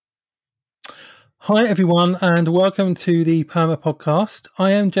Hi, everyone, and welcome to the Poema podcast.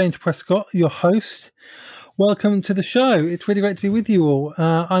 I am James Prescott, your host. Welcome to the show. It's really great to be with you all.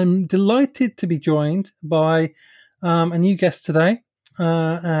 I'm delighted to be joined by a new guest today,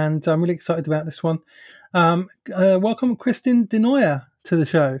 and I'm really excited about this one. Welcome, Kristyn DeNooyer, to the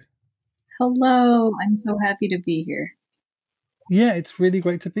show. Hello, I'm so happy to be here. Yeah, it's really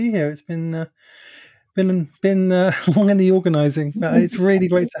great to be here. It's been long in the organising. It's really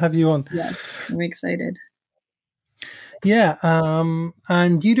great to have you on. Yes, I'm excited. Yeah,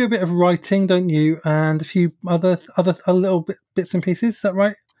 and you do a bit of writing, don't you? And a few other little bits and pieces. Is that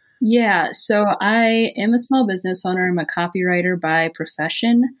right? Yeah, so I am a small business owner. I'm a copywriter by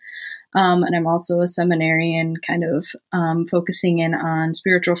profession, and I'm also a seminarian, kind of focusing in on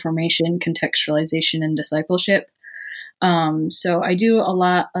spiritual formation, contextualization, and discipleship. So I do a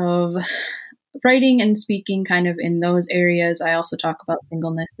lot of writing and speaking kind of in those areas. I also talk about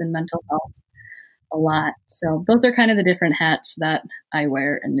singleness and mental health a lot. So those are kind of the different hats that I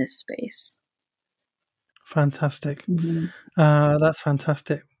wear in this space. Fantastic. Mm-hmm. That's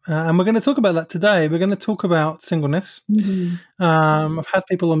fantastic. And we're going to talk about that today. We're going to talk about singleness. Mm-hmm. I've had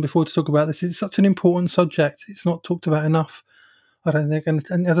people on before to talk about this. It's such an important subject. It's not talked about enough, I don't think.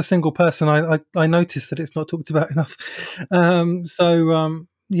 And as a single person, I noticed that it's not talked about enough.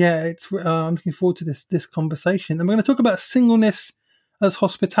 Yeah, I'm looking forward to this conversation. And we're going to talk about singleness as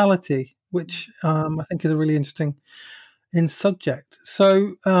hospitality, which I think is a really interesting subject.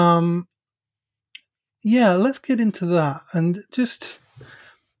 So, yeah, let's get into that and just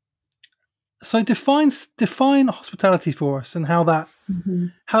define hospitality for us and how that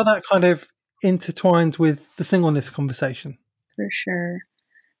kind of intertwines with the singleness conversation. For sure.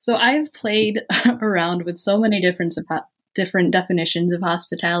 So I've played around with so many different definitions of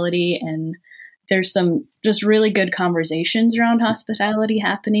hospitality, and there's some just really good conversations around hospitality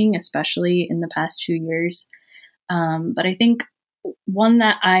happening, especially in the past few years. But I think one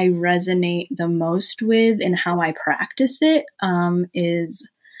that I resonate the most with and how I practice it is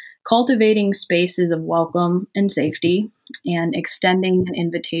cultivating spaces of welcome and safety and extending an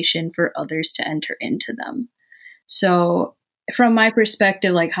invitation for others to enter into them. So from my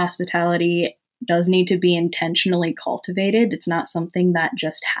perspective, like, hospitality does need to be intentionally cultivated. It's not something that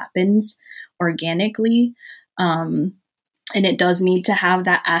just happens organically. And it does need to have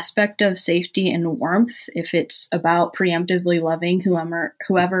that aspect of safety and warmth if it's about preemptively loving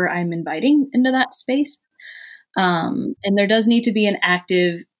whoever I'm inviting into that space. And there does need to be an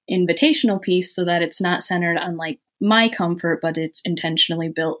active invitational piece so that it's not centered on like my comfort, but it's intentionally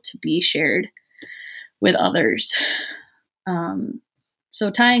built to be shared with others. So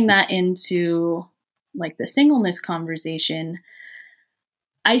tying that into like the singleness conversation,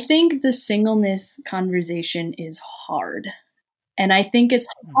 I think the singleness conversation is hard. And I think it's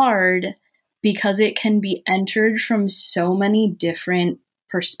hard because it can be entered from so many different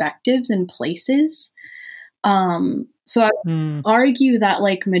perspectives and places. So I would argue that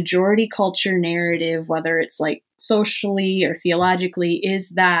like majority culture narrative, whether it's like socially or theologically, is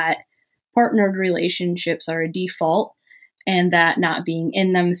that partnered relationships are a default and that not being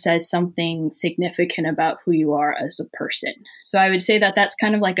in them says something significant about who you are as a person. So I would say that that's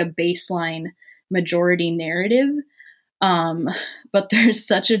kind of like a baseline majority narrative. But there's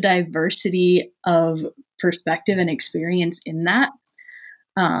such a diversity of perspective and experience in that.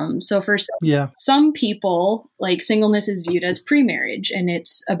 So for some people, like, singleness is viewed as pre-marriage, and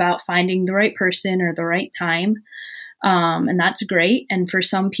it's about finding the right person or the right time. And that's great. And for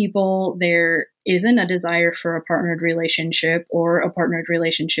some people, there isn't a desire for a partnered relationship or a partnered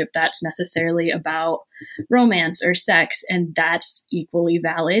relationship that's necessarily about romance or sex, and that's equally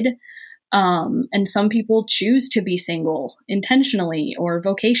valid. And some people choose to be single intentionally or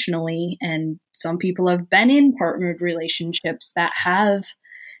vocationally, and some people have been in partnered relationships that have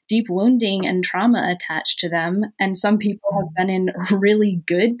deep wounding and trauma attached to them, and some people have been in really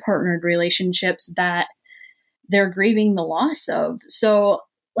good partnered relationships that they're grieving the loss of. So,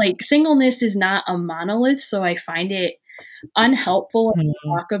 like, singleness is not a monolith, so I find it unhelpful to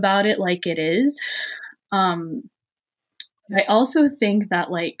talk about it like it is. I also think that,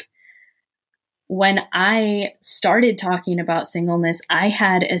 like, when I started talking about singleness, I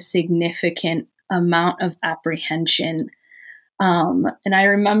had a significant amount of apprehension. And I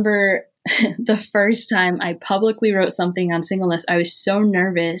remember the first time I publicly wrote something on singleness, I was so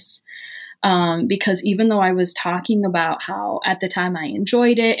nervous because even though I was talking about how at the time I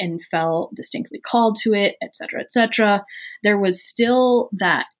enjoyed it and felt distinctly called to it, et cetera, there was still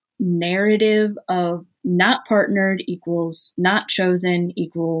that narrative of not partnered equals not chosen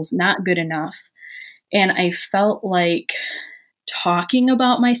equals not good enough. And I felt like talking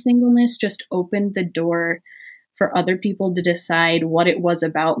about my singleness just opened the door for other people to decide what it was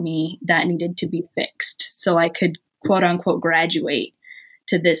about me that needed to be fixed so I could, quote unquote, graduate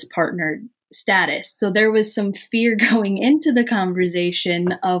to this partnered status. So there was some fear going into the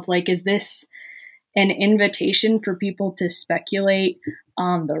conversation of like, is this an invitation for people to speculate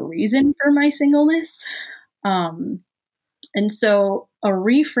on the reason for my singleness? And so a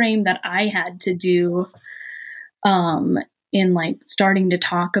reframe that I had to do in like starting to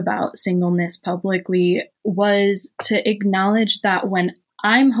talk about singleness publicly was to acknowledge that when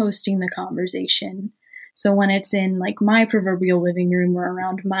I'm hosting the conversation, so when it's in like my proverbial living room or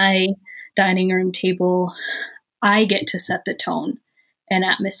around my dining room table, I get to set the tone and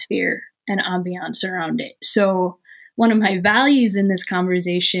atmosphere and ambiance around it. So one of my values in this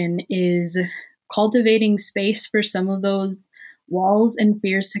conversation is cultivating space for some of those walls and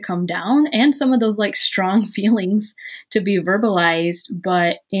fears to come down and some of those like strong feelings to be verbalized,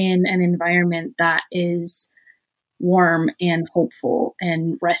 but in an environment that is warm and hopeful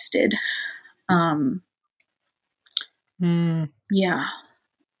and rested. Yeah.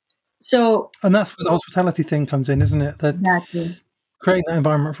 So, and that's where the hospitality thing comes in, isn't it? That exactly. creating that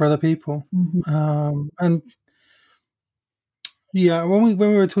environment for other people. And yeah, when we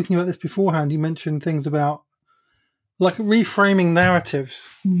were talking about this beforehand, you mentioned things about like reframing narratives.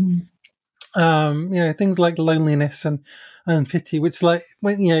 Things like loneliness and pity, which like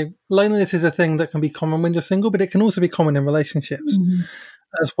when loneliness is a thing that can be common when you're single, but it can also be common in relationships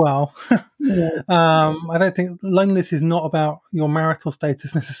as well. I don't think loneliness is not about your marital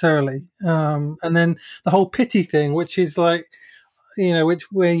status necessarily. And then the whole pity thing, which is like,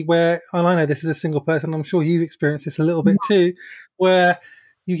 where and I know this is a single person, I'm sure you've experienced this a little bit too, where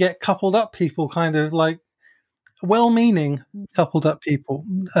you get coupled up people, kind of like well-meaning coupled up people,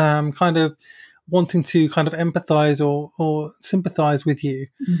 kind of wanting to kind of empathize or sympathize with you,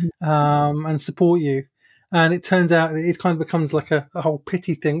 and support you. And it turns out that it kind of becomes like a whole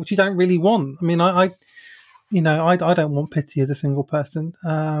pity thing, which you don't really want. I mean, I don't want pity as a single person.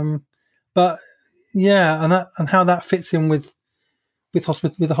 But yeah, and how that fits in with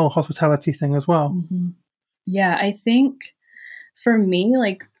the whole hospitality thing as well. Yeah, I think for me,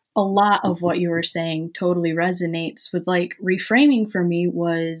 like a lot of what you were saying totally resonates with like reframing for me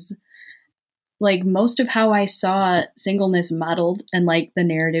was like most of how I saw singleness modeled and like the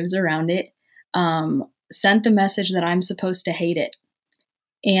narratives around it sent the message that I'm supposed to hate it.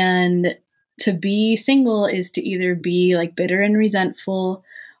 And to be single is to either be like bitter and resentful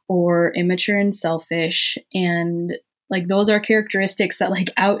or immature and selfish. And like those are characteristics that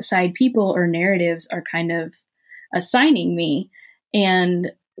like outside people or narratives are kind of assigning me.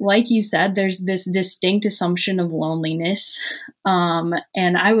 And like you said, there's this distinct assumption of loneliness. And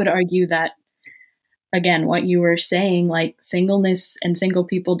I would argue that, again, what you were saying, like singleness and single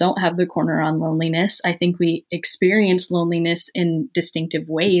people don't have the corner on loneliness. I think we experience loneliness in distinctive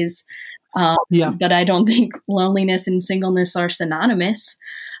ways. But I don't think loneliness and singleness are synonymous.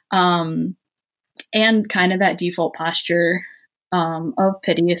 And kind of that default posture of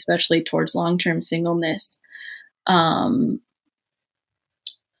pity, especially towards long-term singleness.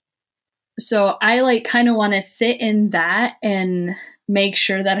 So I like kind of want to sit in that and make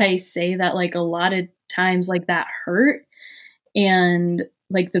sure that I say that like a lot of times like that hurt and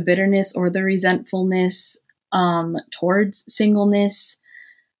like the bitterness or the resentfulness towards singleness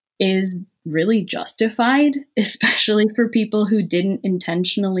is really justified, especially for people who didn't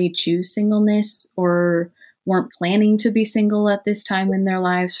intentionally choose singleness or weren't planning to be single at this time in their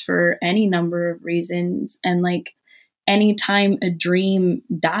lives for any number of reasons. And like anytime a dream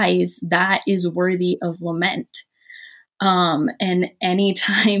dies, that is worthy of lament. And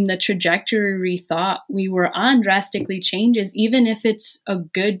anytime the trajectory we thought we were on drastically changes, even if it's a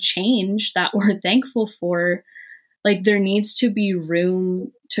good change that we're thankful for, like there needs to be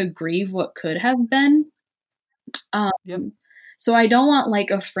room to grieve what could have been. So I don't want like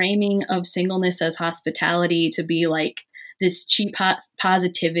a framing of singleness as hospitality to be like this cheap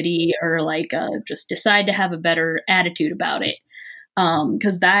positivity or like just decide to have a better attitude about it.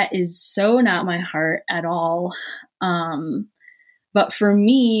 Because that is so not my heart at all. But for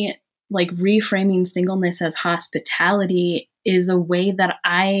me, like reframing singleness as hospitality is a way that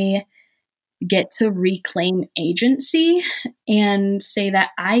I get to reclaim agency and say that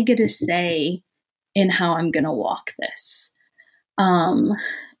I get a say in how I'm going to walk this.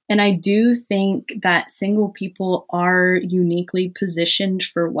 And I do think that single people are uniquely positioned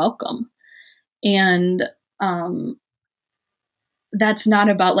for welcome. And that's not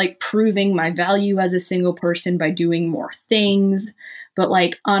about like proving my value as a single person by doing more things, but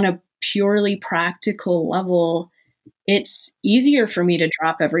like on a purely practical level, it's easier for me to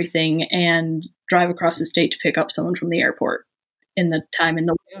drop everything and drive across the state to pick up someone from the airport in the time in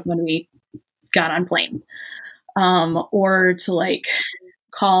the when we got on planes, or to like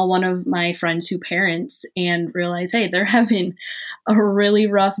call one of my friends who parents and realize, hey, they're having a really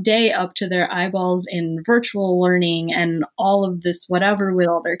rough day up to their eyeballs in virtual learning and all of this whatever with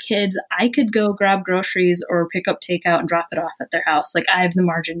all their kids. I could go grab groceries or pick up takeout and drop it off at their house. Like, I have the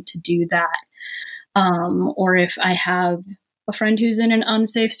margin to do that. Or if I have a friend who's in an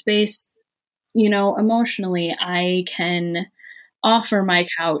unsafe space, emotionally, I can offer my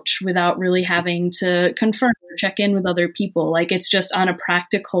couch without really having to confirm or check in with other people. Like, it's just on a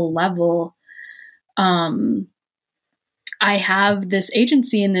practical level. I have this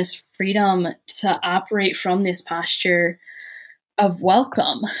agency and this freedom to operate from this posture of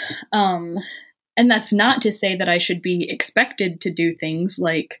welcome. And that's not to say that I should be expected to do things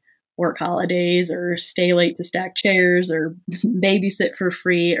like work holidays or stay late to stack chairs or babysit for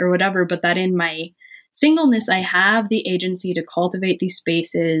free or whatever, but that in my singleness, I have the agency to cultivate these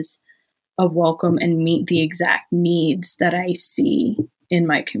spaces of welcome and meet the exact needs that I see in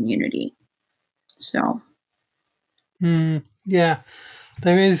my community. So, yeah,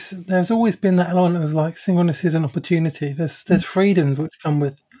 there's always been that element of like singleness is an opportunity. There's freedoms which come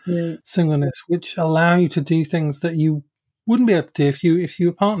with singleness, which allow you to do things that you wouldn't be able to do if you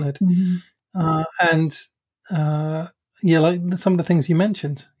were partnered. Like some of the things you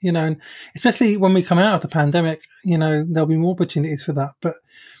mentioned, and especially when we come out of the pandemic, there'll be more opportunities for that. But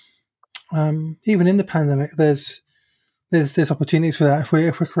even in the pandemic, there's opportunities for that if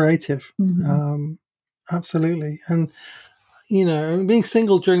we're creative. Absolutely. And being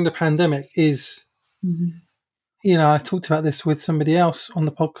single during the pandemic is, I talked about this with somebody else on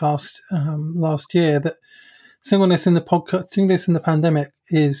the podcast last year, that singleness in the pandemic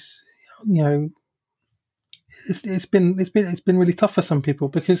is, it's been really tough for some people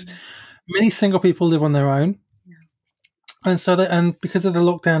because many single people live on their own, and so and because of the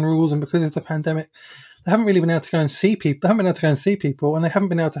lockdown rules and because of the pandemic, they haven't really been able to go and see people. They haven't been able to go and see people, and they haven't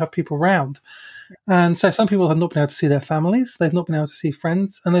been able to have people around. And so some people have not been able to see their families. They've not been able to see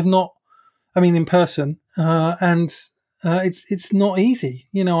friends, and they've not, in person. And it's not easy.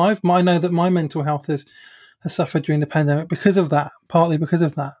 I know that my mental health has suffered during the pandemic because of that, partly because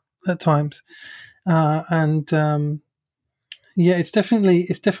of that at times. It's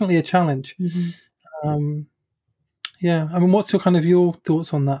definitely a challenge. What's your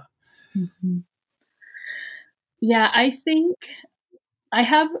thoughts on that? Yeah, I think I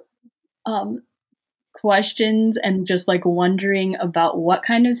have questions and just like wondering about what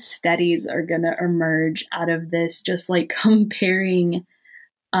kind of studies are going to emerge out of this, just like comparing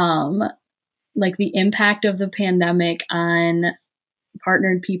like the impact of the pandemic on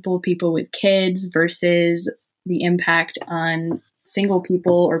partnered people with kids versus the impact on single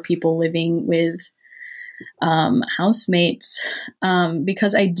people or people living with housemates,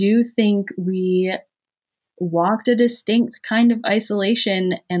 because I do think we walked a distinct kind of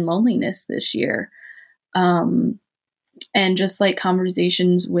isolation and loneliness this year. And just like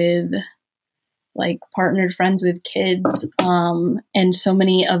conversations with like partnered friends with kids, and so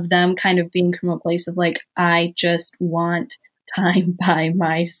many of them kind of being from a place of like, I just want time by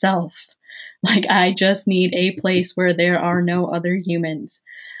myself. Like, I just need a place where there are no other humans.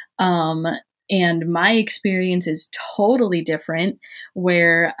 And my experience is totally different,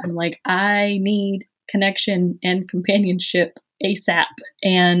 where I'm like, I need connection and companionship ASAP.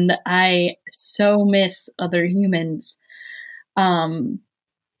 And I so miss other humans.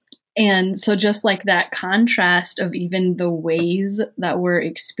 And so just like that contrast of even the ways that we're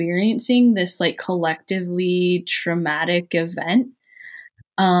experiencing this like collectively traumatic event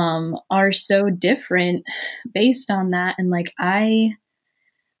are so different based on that. And like, I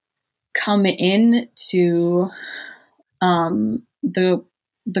come in to the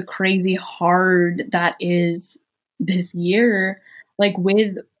crazy hard that is this year, like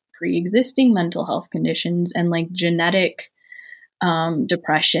with pre-existing mental health conditions and like genetic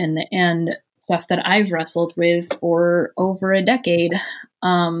depression and stuff that I've wrestled with for over a decade.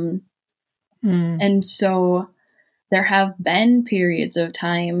 And so there have been periods of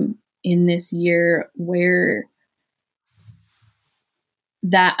time in this year where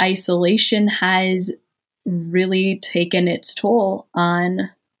that isolation has really taken its toll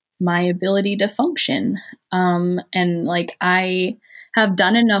on my ability to function. And like, I have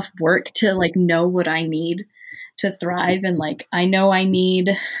done enough work to like know what I need to thrive. And like, I know I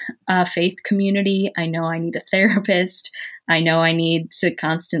need a faith community. I know I need a therapist. I know I need to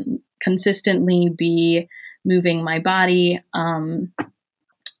consistently be moving my body.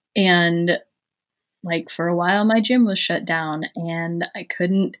 And like for a while, my gym was shut down and I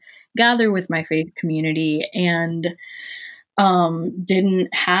couldn't gather with my faith community and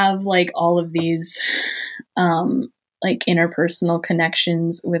didn't have like all of these like interpersonal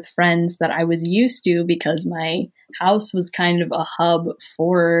connections with friends that I was used to because my house was kind of a hub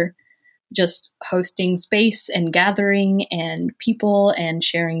for just hosting space and gathering and people and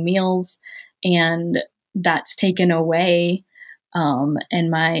sharing meals. And that's taken away.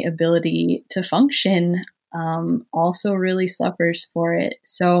 And my ability to function also really suffers for it.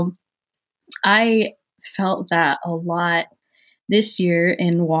 So I felt that a lot this year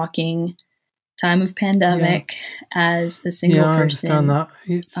in walking time of pandemic as a single Yeah, I person. understand that.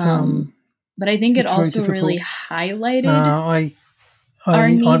 It's but I think it it's very also difficult. really highlighted our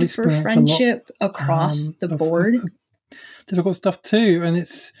I've need for experienced friendship a lot, across the board. of difficult stuff too, and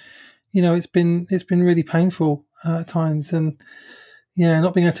it's it's been really painful at times, and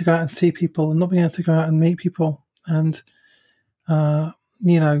not being able to go out and see people, and not being able to go out and meet people, and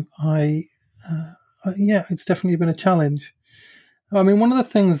it's definitely been a challenge. I mean, one of the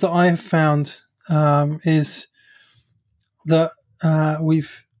things that I have found is that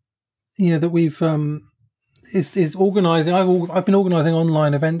we've is organising. I've been organising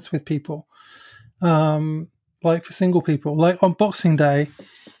online events with people, like for single people. Like on Boxing Day,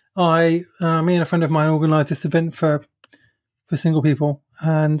 me and a friend of mine organised this event for single people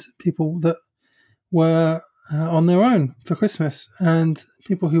and people that were on their own for Christmas, and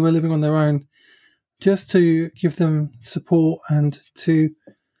people who were living on their own, just to give them support and to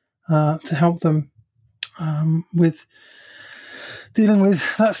help them with dealing with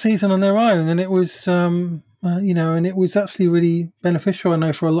that season on their own. And it was and it was actually really beneficial, I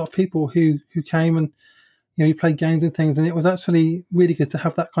know, for a lot of people who came, and you played games and things, and it was actually really good to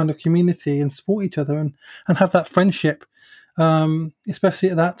have that kind of community and support each other and have that friendship, especially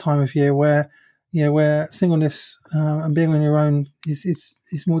at that time of year where singleness and being on your own is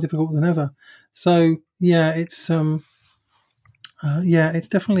more difficult than ever. So it's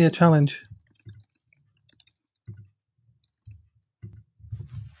definitely a challenge.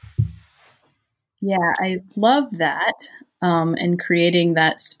 Yeah, I love that, and creating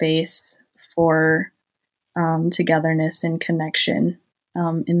that space for togetherness and connection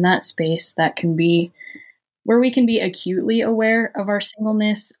in that space that can be where we can be acutely aware of our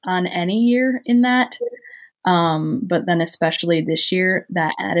singleness on any year in that. But then especially this year,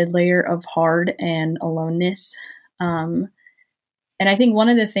 that added layer of hard and aloneness. And I think one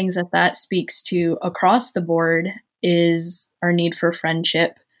of the things that speaks to across the board is our need for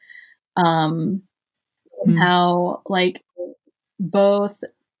friendship. How, like, both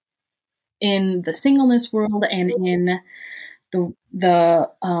in the singleness world and in the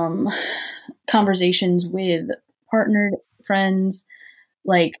conversations with partnered friends,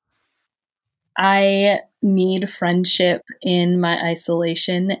 like, I need friendship in my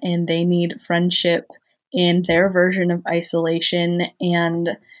isolation, and they need friendship in their version of isolation.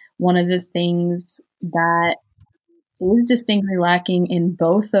 And one of the things that is distinctly lacking in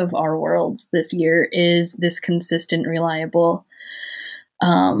both of our worlds this year is this consistent, reliable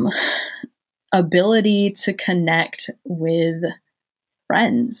ability to connect with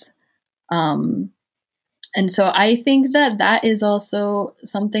friends. And so I think that is also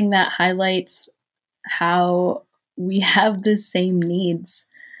something that highlights how we have the same needs,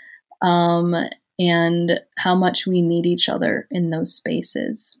 and how much we need each other in those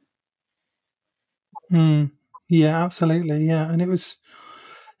spaces. Yeah, absolutely. Yeah, and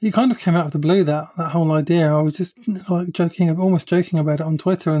it kind of came out of the blue, that whole idea. I was just like almost joking about it on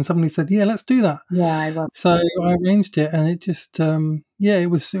Twitter, and somebody said, "Yeah, let's do that." Yeah, I love it. So I arranged it, and it just it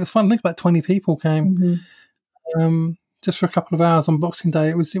was fun. I think about 20 people came, just for a couple of hours on Boxing Day.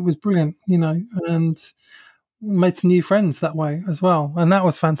 It was brilliant, and made some new friends that way as well, and that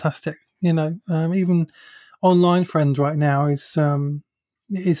was fantastic. Even online friends right now is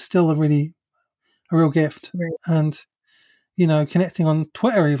still a real gift, Right. and connecting on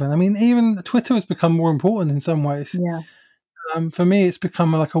Twitter even. I mean, even Twitter has become more important in some ways. Yeah. For me, it's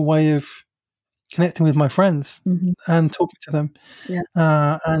become like a way of connecting with my friends and talking to them. Yeah.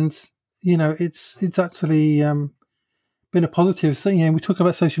 And it's actually been a positive. So we talk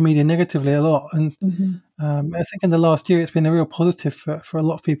about social media negatively a lot, and I think in the last year it's been a real positive for a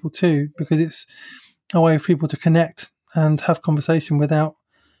lot of people too, because it's a way for people to connect and have conversation without,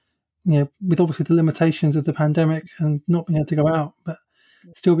 with obviously the limitations of the pandemic and not being able to go out, but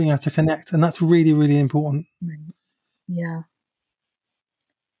still being able to connect, and that's really, really important. Right. Yeah,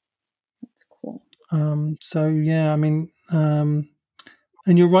 that's cool. So I mean,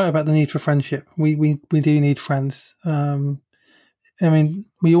 and you're right about the need for friendship. We do need friends, I mean,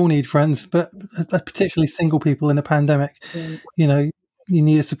 we all need friends, but particularly single people in a pandemic, you know, you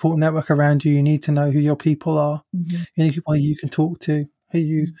need a support network around you. You need to know who your people are. Mm-hmm. You need people you can talk to, who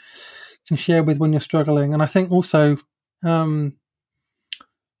you can share with when you're struggling. And I think also,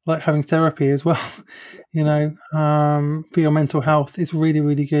 like having therapy as well, for your mental health is really,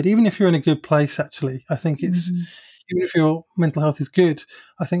 really good. Even if you're in a good place, actually, I think it's, even if your mental health is good,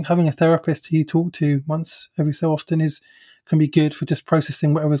 I think having a therapist who you talk to once every so often can be good for just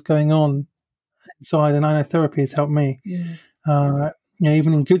processing whatever's going on inside. And I know therapy has helped me,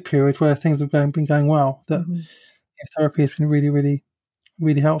 even in good periods where things have been going well, that therapy has been really, really,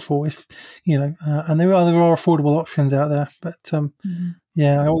 really helpful. If, and there are affordable options out there, but,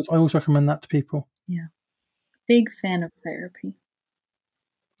 I always recommend that to people. Yeah. Big fan of therapy.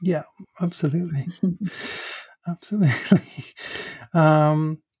 Yeah, absolutely. Absolutely. I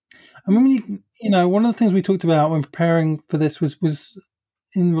mean, one of the things we talked about when preparing for this was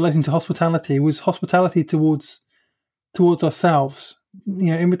in relation to hospitality, was hospitality towards ourselves,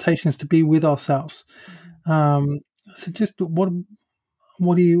 invitations to be with ourselves. So just what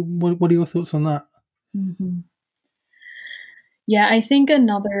are your thoughts on that? Mm-hmm. Yeah, I think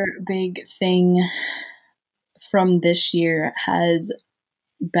another big thing from this year has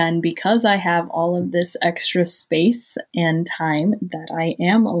been, because I have all of this extra space and time that I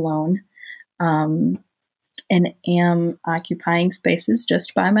am alone, and am occupying spaces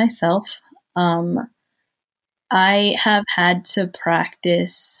just by myself. I have had to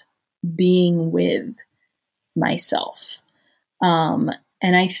practice being with myself. And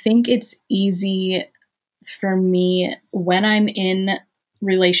I think it's easy for me when I'm in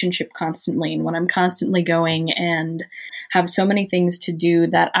relationship constantly, and when I'm constantly going and have so many things to do,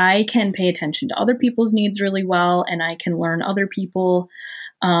 that I can pay attention to other people's needs really well, and I can learn other people.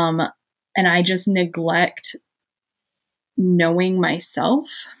 And I just neglect knowing myself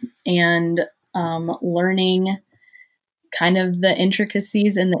and learning kind of the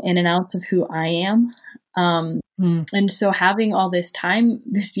intricacies and the in and outs of who I am. And so having all this time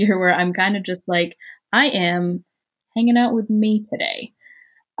this year where I'm kind of just like, I am hanging out with me today.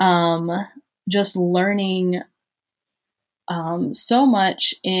 Just learning so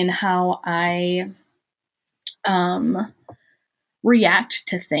much in how I react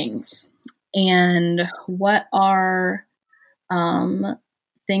to things, and what are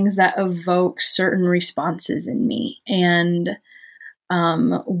things that evoke certain responses in me, and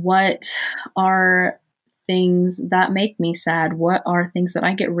what are things that make me sad, what are things that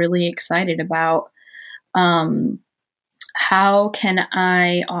I get really excited about. How can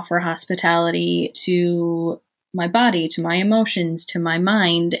I offer hospitality to my body, to my emotions, to my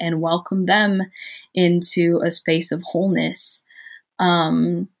mind, and welcome them into a space of wholeness.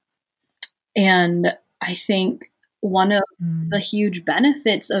 And I think one of the huge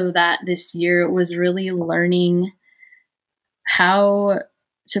benefits of that this year was really learning how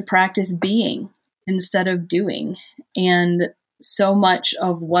to practice being instead of doing. And so much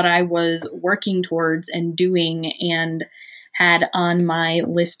of what I was working towards and doing and had on my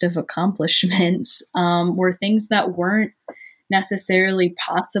list of accomplishments were things that weren't necessarily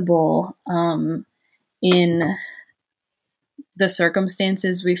possible in the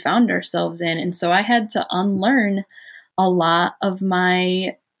circumstances we found ourselves in. And so I had to unlearn a lot of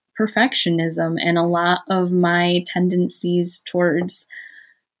my perfectionism and a lot of my tendencies towards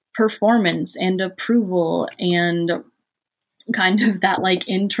performance and approval, and kind of that like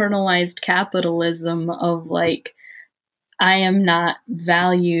internalized capitalism of like, I am not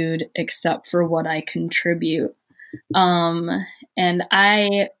valued except for what I contribute. And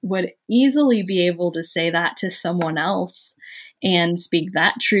I would easily be able to say that to someone else and speak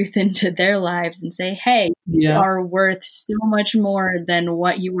that truth into their lives and say, hey, you are worth so much more than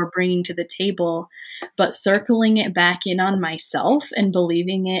what you are bringing to the table. But circling it back in on myself and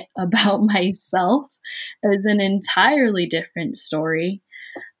believing it about myself is an entirely different story.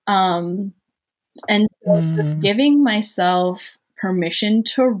 And so giving myself permission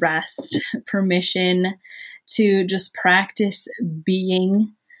to rest, permission to just practice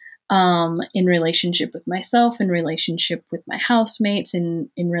being in relationship with myself, in relationship with my housemates, in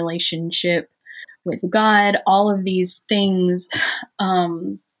relationship with God, all of these things,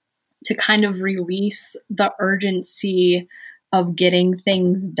 to kind of release the urgency of getting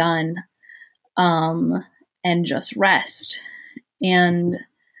things done, and just rest. And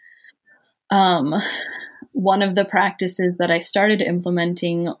one of the practices that I started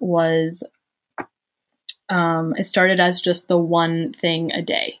implementing was, it started as just the one thing a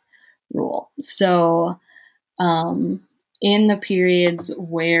day rule. So in the periods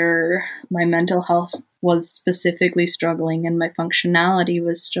where my mental health was specifically struggling and my functionality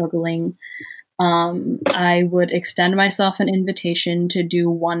was struggling, I would extend myself an invitation to do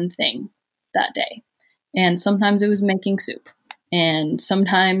one thing that day. And sometimes it was making soup. And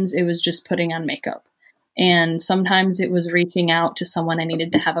sometimes it was just putting on makeup. And sometimes it was reaching out to someone I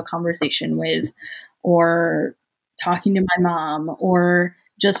needed to have a conversation with, or talking to my mom, or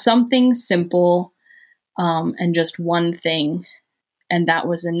just something simple, and just one thing. And that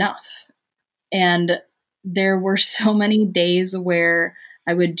was enough. And there were so many days where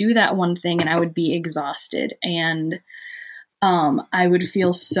I would do that one thing and I would be exhausted. And I would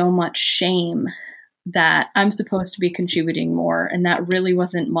feel so much shame that I'm supposed to be contributing more, and that really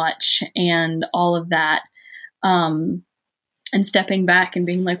wasn't much, and all of that. And stepping back and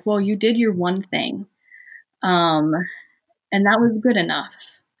being like, well, you did your one thing. And that was good enough.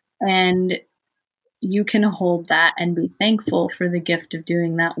 And you can hold that and be thankful for the gift of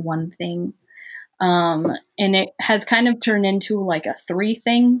doing that one thing. And it has kind of turned into like a 3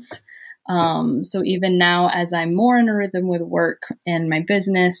 things. So even now, as I'm more in a rhythm with work and my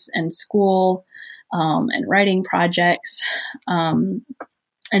business and school, and writing projects, and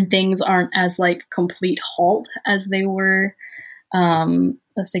things aren't as like complete halt as they were,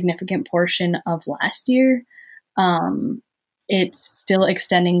 a significant portion of last year. It's still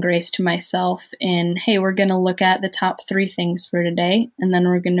extending grace to myself in, hey, we're going to look at the top 3 things for today, and then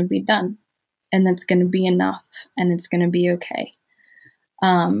we're going to be done. And that's going to be enough, and it's going to be okay.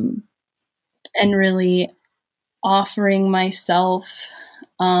 And really offering myself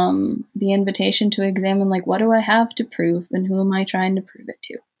the invitation to examine, like, what do I have to prove, and who am I trying to prove it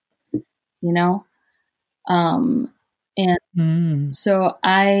to? You know? And so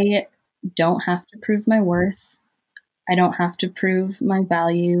I don't have to prove my worth. I don't have to prove my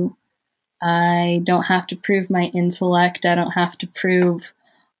value. I don't have to prove my intellect. I don't have to prove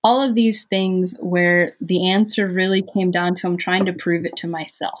all of these things where the answer really came down to I'm trying to prove it to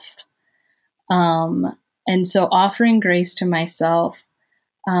myself. And so offering grace to myself,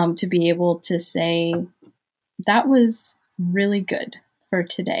 to be able to say, that was really good for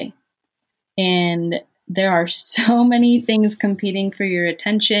today. And there are so many things competing for your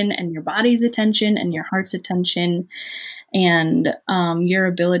attention and your body's attention and your heart's attention, and your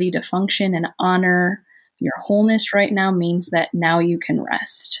ability to function and honor your wholeness right now means that now you can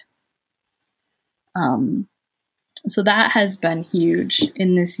rest. So that has been huge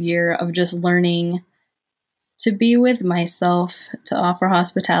in this year of just learning to be with myself, to offer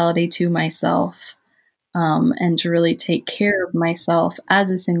hospitality to myself, and to really take care of myself as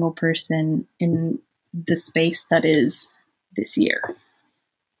a single person in the space that is this year.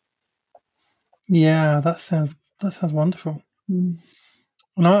 Yeah, that sounds wonderful. And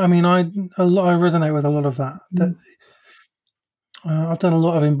I resonate with a lot of that. That I've done a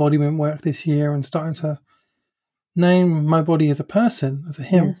lot of embodiment work this year and starting to name my body as a person, as a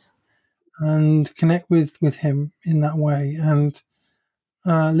him, Yes. and connect with him in that way, and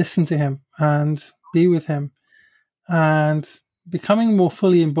listen to him and be with him, and becoming more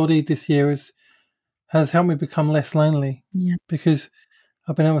fully embodied this year has helped me become less lonely. Yeah. Because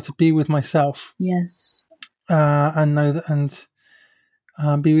I've been able to be with myself. Yes. And know that, and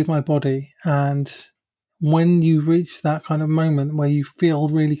be with my body. And when you reach that kind of moment where you feel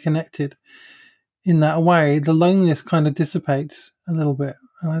really connected in that way, the loneliness kind of dissipates a little bit.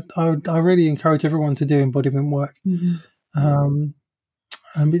 And I really encourage everyone to do embodiment work. And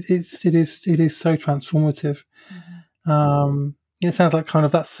it is so transformative. It sounds like kind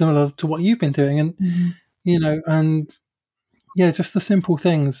of that's similar to what you've been doing, and and yeah, just the simple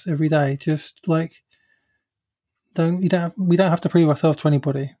things every day. Just like we don't have to prove ourselves to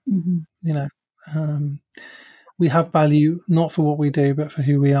anybody. We have value not for what we do, but for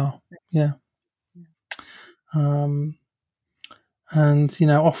who we are. Yeah. And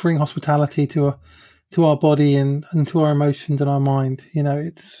offering hospitality to our body and to our emotions and our mind.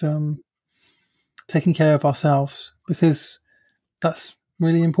 It's taking care of ourselves, because that's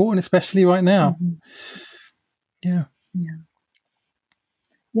really important, especially right now. Yeah.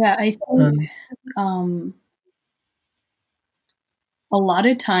 I think a lot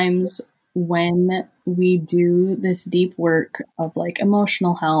of times when we do this deep work of like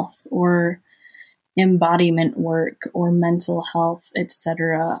emotional health or embodiment work or mental health,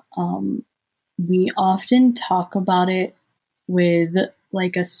 etc., we often talk about it with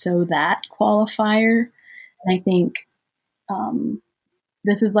like a so that qualifier. And I think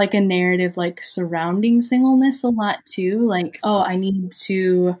this is like a narrative like surrounding singleness a lot too. Like, oh, I need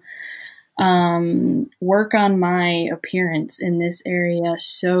to work on my appearance in this area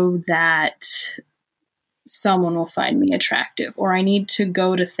so that someone will find me attractive, or I need to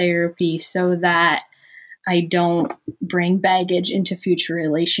go to therapy so that I don't bring baggage into future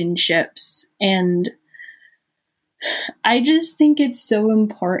relationships. And I just think it's so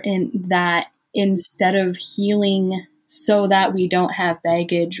important that instead of healing so that we don't have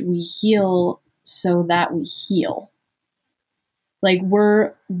baggage, we heal so that we heal. Like,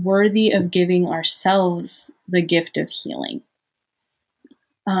 we're worthy of giving ourselves the gift of healing.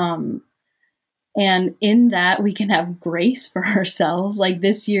 And in that, we can have grace for ourselves. Like,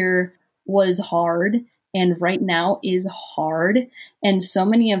 this year was hard, and right now is hard. And so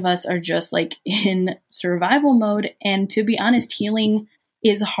many of us are just like in survival mode. And to be honest, healing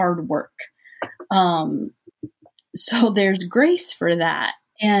is hard work. So there's grace for that.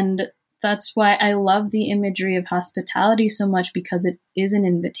 And that's why I love the imagery of hospitality so much, because it is an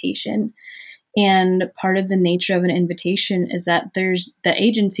invitation. And part of the nature of an invitation is that there's the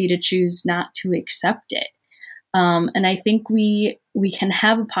agency to choose not to accept it. And I think we can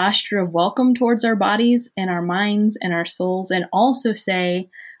have a posture of welcome towards our bodies and our minds and our souls, and also say,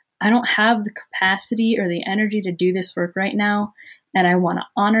 I don't have the capacity or the energy to do this work right now. And I want to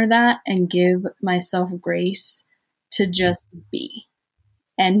honor that and give myself grace to just be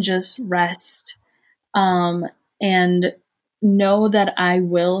and just rest, and know that I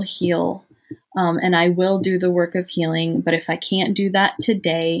will heal, and I will do the work of healing. But if I can't do that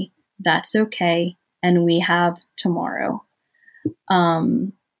today, that's okay. And we have tomorrow.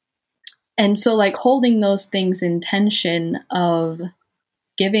 And so, like, holding those things in tension of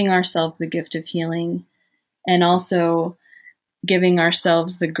giving ourselves the gift of healing, and also giving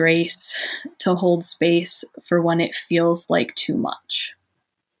ourselves the grace to hold space for when it feels like too much.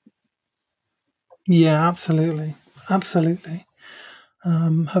 Yeah, absolutely. Absolutely.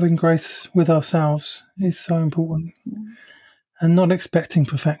 Having grace with ourselves is so important, and not expecting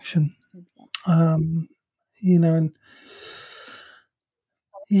perfection. And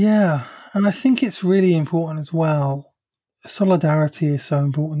yeah, and I think it's really important as well. Solidarity is so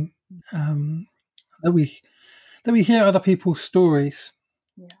important, that we hear other people's stories.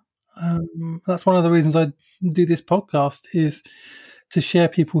 Yeah. That's one of the reasons I do this podcast, is to share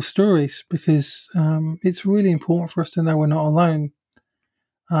people's stories, because it's really important for us to know we're not alone,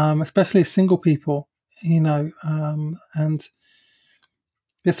 especially as single people, and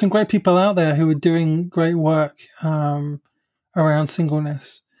there's some great people out there who are doing great work around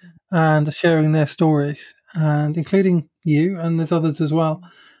singleness and sharing their stories, and including you, and there's others as well.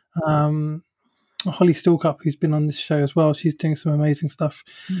 Holly Stalkup, who's been on this show as well, she's doing some amazing stuff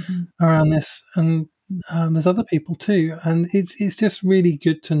around this, and there's other people too, and it's just really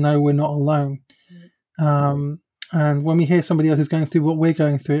good to know we're not alone. And when we hear somebody else is going through what we're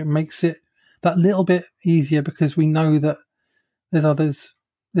going through, it makes it that little bit easier, because we know that there's others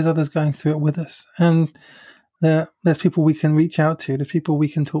going through it with us, and there's people we can reach out to, there's people we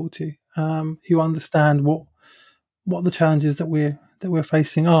can talk to, who understand what the challenges that we're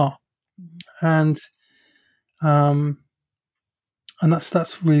facing are, and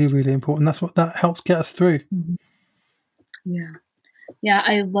that's really, really important. That's what that helps get us through. Yeah,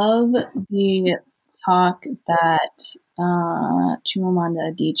 I love the talk that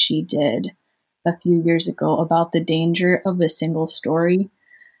Chimamanda Adichie did a few years ago about the danger of a single story,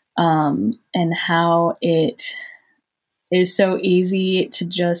 and how it is so easy to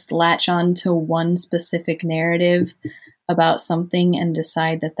just latch on to one specific narrative about something and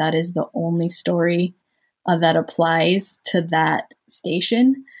decide that that is the only story that applies to that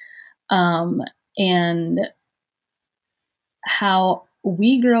station, and how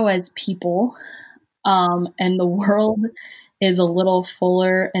we grow as people, and the world is a little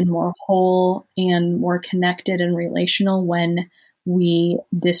fuller and more whole and more connected and relational when we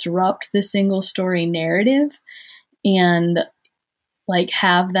disrupt the single story narrative and like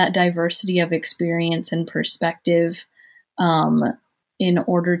have that diversity of experience and perspective, in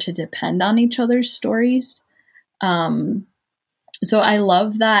order to depend on each other's stories. So I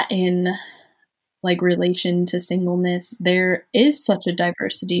love that in like relation to singleness, there is such a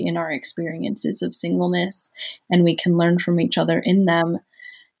diversity in our experiences of singleness, and we can learn from each other in them.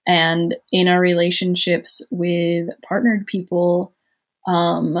 And in our relationships with partnered people,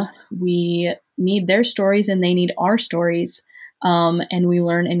 we need their stories and they need our stories. And we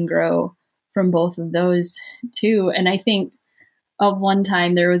learn and grow from both of those too. And I think of one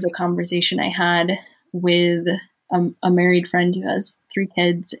time there was a conversation I had with a married friend who has 3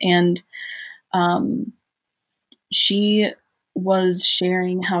 kids, and she was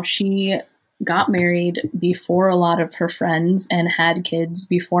sharing how she got married before a lot of her friends and had kids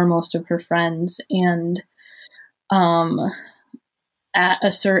before most of her friends. And at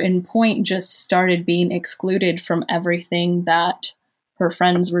a certain point just started being excluded from everything that her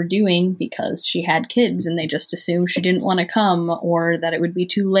friends were doing because she had kids and they just assumed she didn't want to come, or that it would be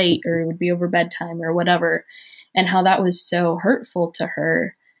too late, or it would be over bedtime or whatever, and how that was so hurtful to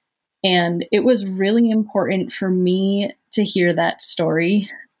her. And it was really important for me to hear that story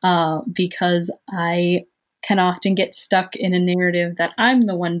because I can often get stuck in a narrative that I'm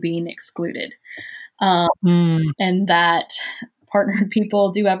the one being excluded, and that partnered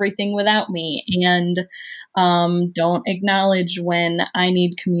people do everything without me, and don't acknowledge when I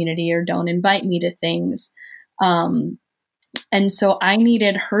need community or don't invite me to things. And so I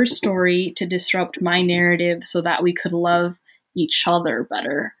needed her story to disrupt my narrative so that we could love each other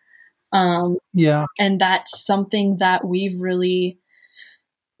better. And that's something that we've really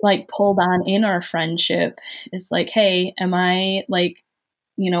like pulled on in our friendship. It's like, hey, am I like,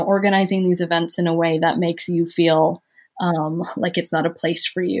 organizing these events in a way that makes you feel like it's not a place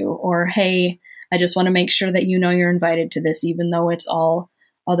for you? Or, hey, I just want to make sure that you're invited to this, even though it's all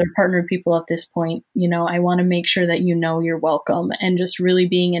other partnered people at this point. I want to make sure that you're welcome, and just really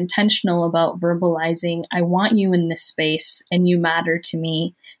being intentional about verbalizing, I want you in this space and you matter to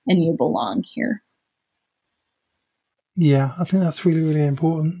me and you belong here. Yeah, I think that's really, really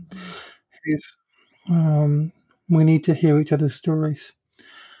important. We need to hear each other's stories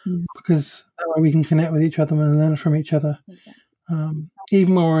because that way we can connect with each other and learn from each other.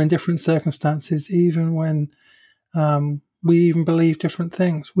 Even when we're in different circumstances, even when we even believe different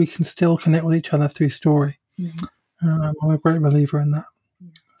things, we can still connect with each other through story. I'm a great believer in that.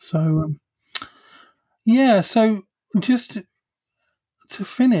 So, so just to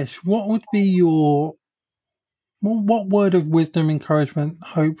finish, what would be your what word of wisdom, encouragement,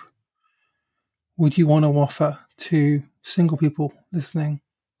 hope would you want to offer to single people listening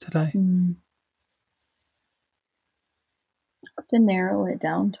today? To narrow it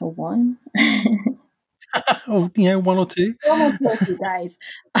down to one. Or, one or two. One or two, guys.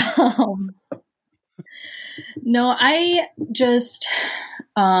 No, I just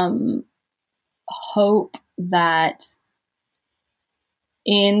hope that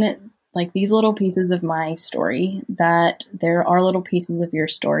in like these little pieces of my story, that there are little pieces of your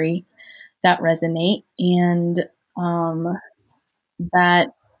story that resonate, and that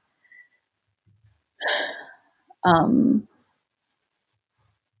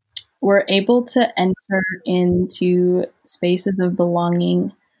we're able to enter into spaces of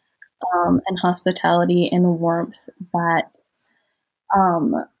belonging and hospitality and warmth that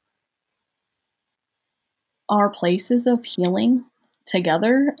are places of healing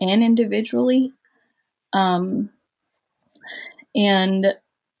together and individually. And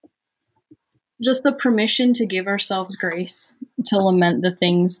just the permission to give ourselves grace to lament the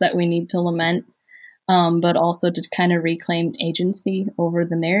things that we need to lament, but also to kind of reclaim agency over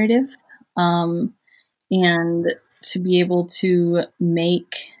the narrative, and to be able to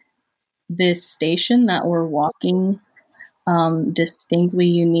make this station that we're walking distinctly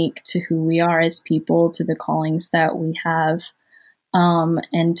unique to who we are as people, to the callings that we have,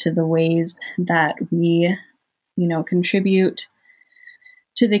 and to the ways that we, contribute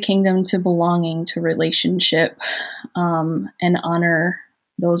to the kingdom, to belonging, to relationship, and honor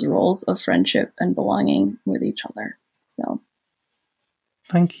those roles of friendship and belonging with each other. So,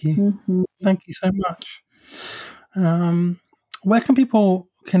 thank you. Thank you so much. Where can people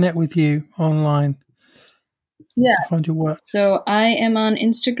connect with you online? Yeah. To find your work. So I am on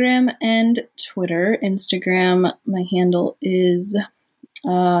Instagram and Twitter. Instagram, my handle is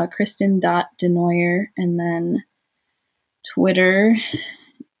Kristyn.DeNooyer, and then Twitter,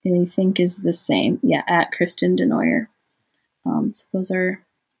 I think, is the same. Yeah, at Kristyn DeNooyer. So those are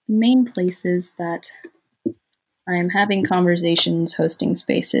the main places that I am having conversations, hosting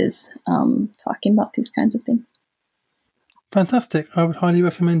spaces, talking about these kinds of things. Fantastic. I would highly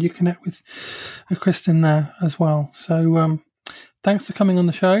recommend you connect with Kristyn there as well. So thanks for coming on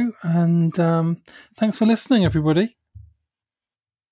the show, and thanks for listening, everybody.